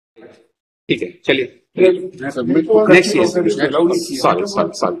ठीक है, चलिए next year. Sorry sorry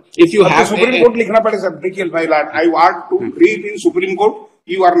sorry, if you have supreme court लिखना पड़े सर। देखिए my Lord, I want to read in supreme court,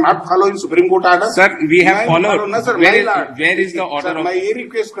 you are not following supreme court order. Sir we have followed ना sir, where is the order. मैं ये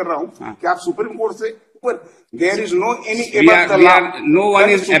request कर रहा हूँ कि आप सुप्रीम कोर्ट से ऊपर, there is no any no one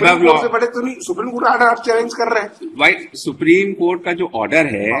is above law से बड़े तो नहीं, सुप्रीम कोर्ट ऑर्डर आप चैलेंज कर रहे हैं। वाई सुप्रीम कोर्ट का जो ऑर्डर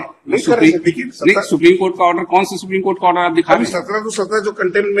है, सुप्रीम कोर्ट का ऑर्डर कौन सा सुप्रीम कोर्ट का ऑर्डर आप दिखा? 17 जो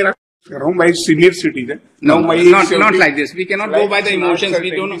कंटेंट मेरा कर रहा हूँ, my senior citizen. No, not like this. We cannot go by the emotions. We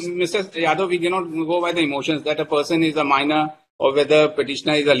don't, Mr. Yadav, we cannot go by the emotions that a person is a minor or whether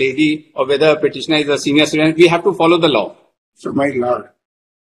petitioner is a lady or whether petitioner is a senior citizen. We have to follow the law. So, my lord,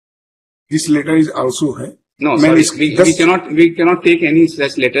 this letter is also है. No, sorry, we cannot take any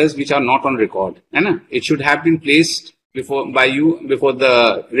such letters which are not on record. है ना? It should have been placed by you before the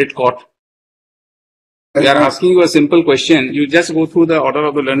writ court. We are asking you a simple question. You just go through the order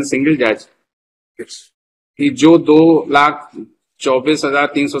of the learned single judge. Yes. कि जो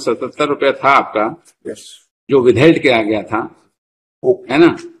 2,24,377 रुपया था आपका, yes, जो withheld किया गया था, है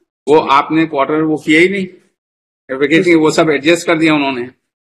ना, वो आपने क्वार्टर वो किया ही नहीं, yes, वो सब एडजस्ट कर दिया उन्होंने।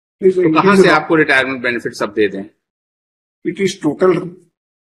 तो कहाँ से आपको रिटायरमेंट बेनिफिट सब दे दें? It is total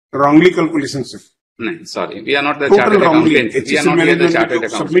wrongly calculation sir. नहीं, sorry, we are not the chartered accountant, we are not the chartered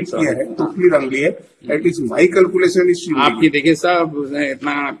accountant. Submit किया है, टोटली रॉन्गली है। That is my calculation is आपकी। देखिए सब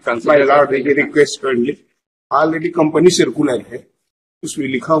इतना माय लॉर्ड, देखिए request kindly, already company circular है, उसमें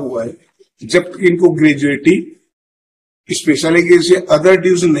लिखा हुआ है जब इनको ग्रेजुएटी स्पेशलिटी से अदर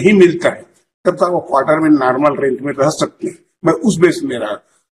ड्यूज नहीं मिलता है तब तक वो क्वार्टर में नॉर्मल रेंट में रह सकते हैं। मैं उस बेस में रहा,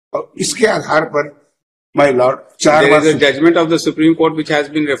 और इसके आधार पर my Lord, there is a judgment of the Supreme Court which has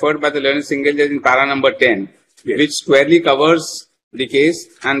been referred by the learned single judge in para number 10, yes, which squarely covers the case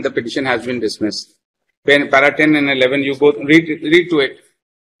and the petition has been dismissed. When para 10 and 11, you go read to it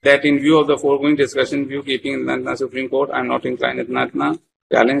that in view of the foregoing discussion, view keeping in the Supreme Court, I am not inclined that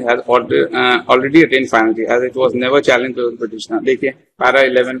challenge has already attained finality as it was never challenged to the petitioner. देखिए para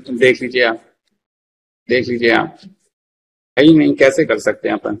 11 देख लीजिए आप, है ही नहीं, कैसे कर सकते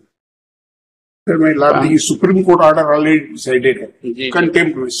हैं अपन? सर मैं Lord, supreme court order already decided है,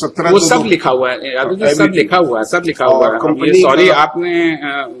 कंटेम्प्ट में 17 वो सब लिखा हुआ है, सब लिखा हुआ है। सॉरी, आपने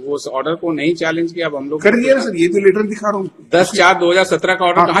उस ऑर्डर को नहीं चैलेंज किया, अब हम लोग कर दिया सर। ये तो लेटर दिखा रहा हूँ, 10/4/2017 का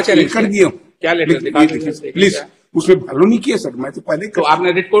ऑर्डर कहाँ चैलेंज कर दिया? क्या लेटर दिखा दीजिए प्लीज, उसमें फॉलो नहीं किया सर। मैं तो पहले तो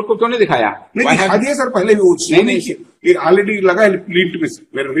आपने रिट कोर्ट को क्यों नहीं दिखाया? नहीं दिखा दिया सर पहले, वो नहीं ऑलरेडी लगा है प्रिंट में,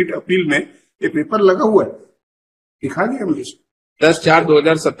 मेरे रिट अपील में ये पेपर लगा हुआ है, दिखा दिया मुझे।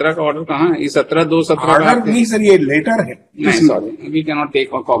 10/4/2017 का ऑर्डर कहाँ है? 17/2/17 ऑर्डर नहीं सर, ये लेटर है। नहीं sorry, we can not take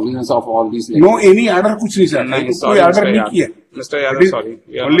cognizance of all this. No any order, कुछ नहीं सर, कोई ऑर्डर नहीं किया mister Yadav, sorry,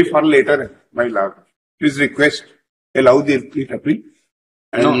 only for letter है my Lord. Please request allow the writ appeal.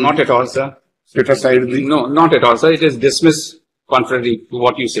 No, not at all, sir. Set aside the... No, not at all, sir. It is dismissed contrary to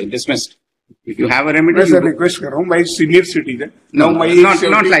what you say. Dismissed. If you have a remedy... मैं sir request कर रहा हूँ, my senior citizen. No,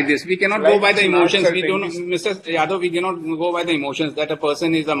 not like this. We cannot go by the emotions. We don't, Mr. Yadav, we cannot go by the emotions that a person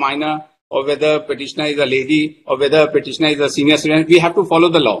is a minor or whether petitioner is a lady or whether petitioner is a senior citizen. We have to follow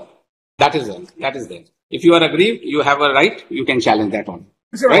the law. That is there. That is there. If you are aggrieved, you have a right. You can challenge that on.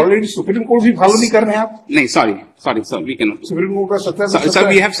 Sir, right? Already supreme court भी follow नहीं कर रहे हैं आप? नहीं, sorry, sir, we cannot. Supreme court का 17 sir,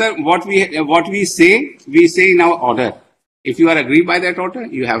 we have, sir, what we say in our order. If you are aggrieved by that order,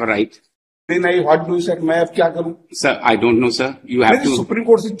 you have a right. नहीं, what do you sir? मैं अब क्या करूं? Sir, I don't know, sir. You have to. Supreme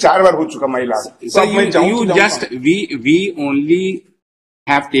court से 4 बार हो चुका महिला। Sir, you just we only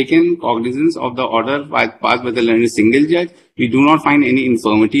have taken cognizance of the order passed by the learned single judge. We do not find any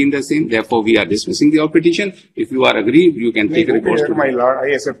infirmity in the same. Therefore, we are dismissing your petition. If you are aggrieved, you can take recourse to my lord. I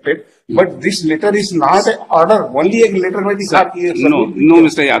accept it. But this letter is not an order. Only a letter by the court. No,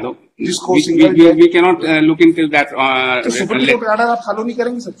 Mr. Yadav. We cannot look into that. Supreme court का order आप follow नहीं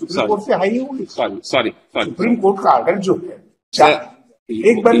करेंगे sir? Supreme court से high होगी। Sorry. Supreme court का order जो है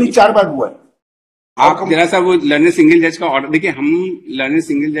एक बार नहीं 4 बार हुआ है। आप जरा सा वो लर्नर सिंगल जज का ऑर्डर देखिए। हम लर्नर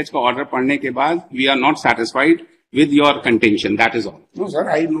सिंगल जज का ऑर्डर पढ़ने के बाद we are not satisfied with your contention. That is all. No, sir,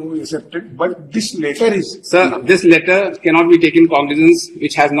 I know accepted, but this letter is... Sir, this letter cannot be taken cognizance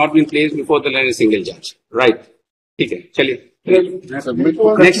which has not been placed before the learned single judge. Right. ठीक है, चलिए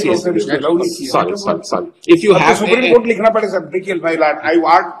next year. Sorry, if you have supreme court लिखना पड़े sir. देखिए my Lord, I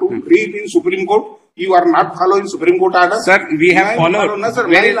want to read in supreme court, you are not following supreme court order. Sir, we have followed.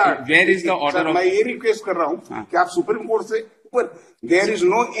 Where is the order of... मैं ये request कर रहा हूँ कि आप सुप्रीम कोर्ट से ऊपर, there is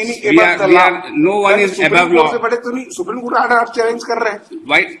no any no one is above law. से बड़े तो नहीं, सुप्रीम कोर्ट ऑर्डर आप चैलेंज कर रहे हैं।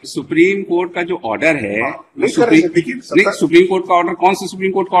 Why सुप्रीम कोर्ट का जो ऑर्डर है, सुप्रीम कोर्ट का ऑर्डर कौन सा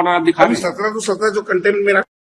सुप्रीम कोर्ट का ऑर्डर आप दिखा? 17 जो कंटेंट मेरा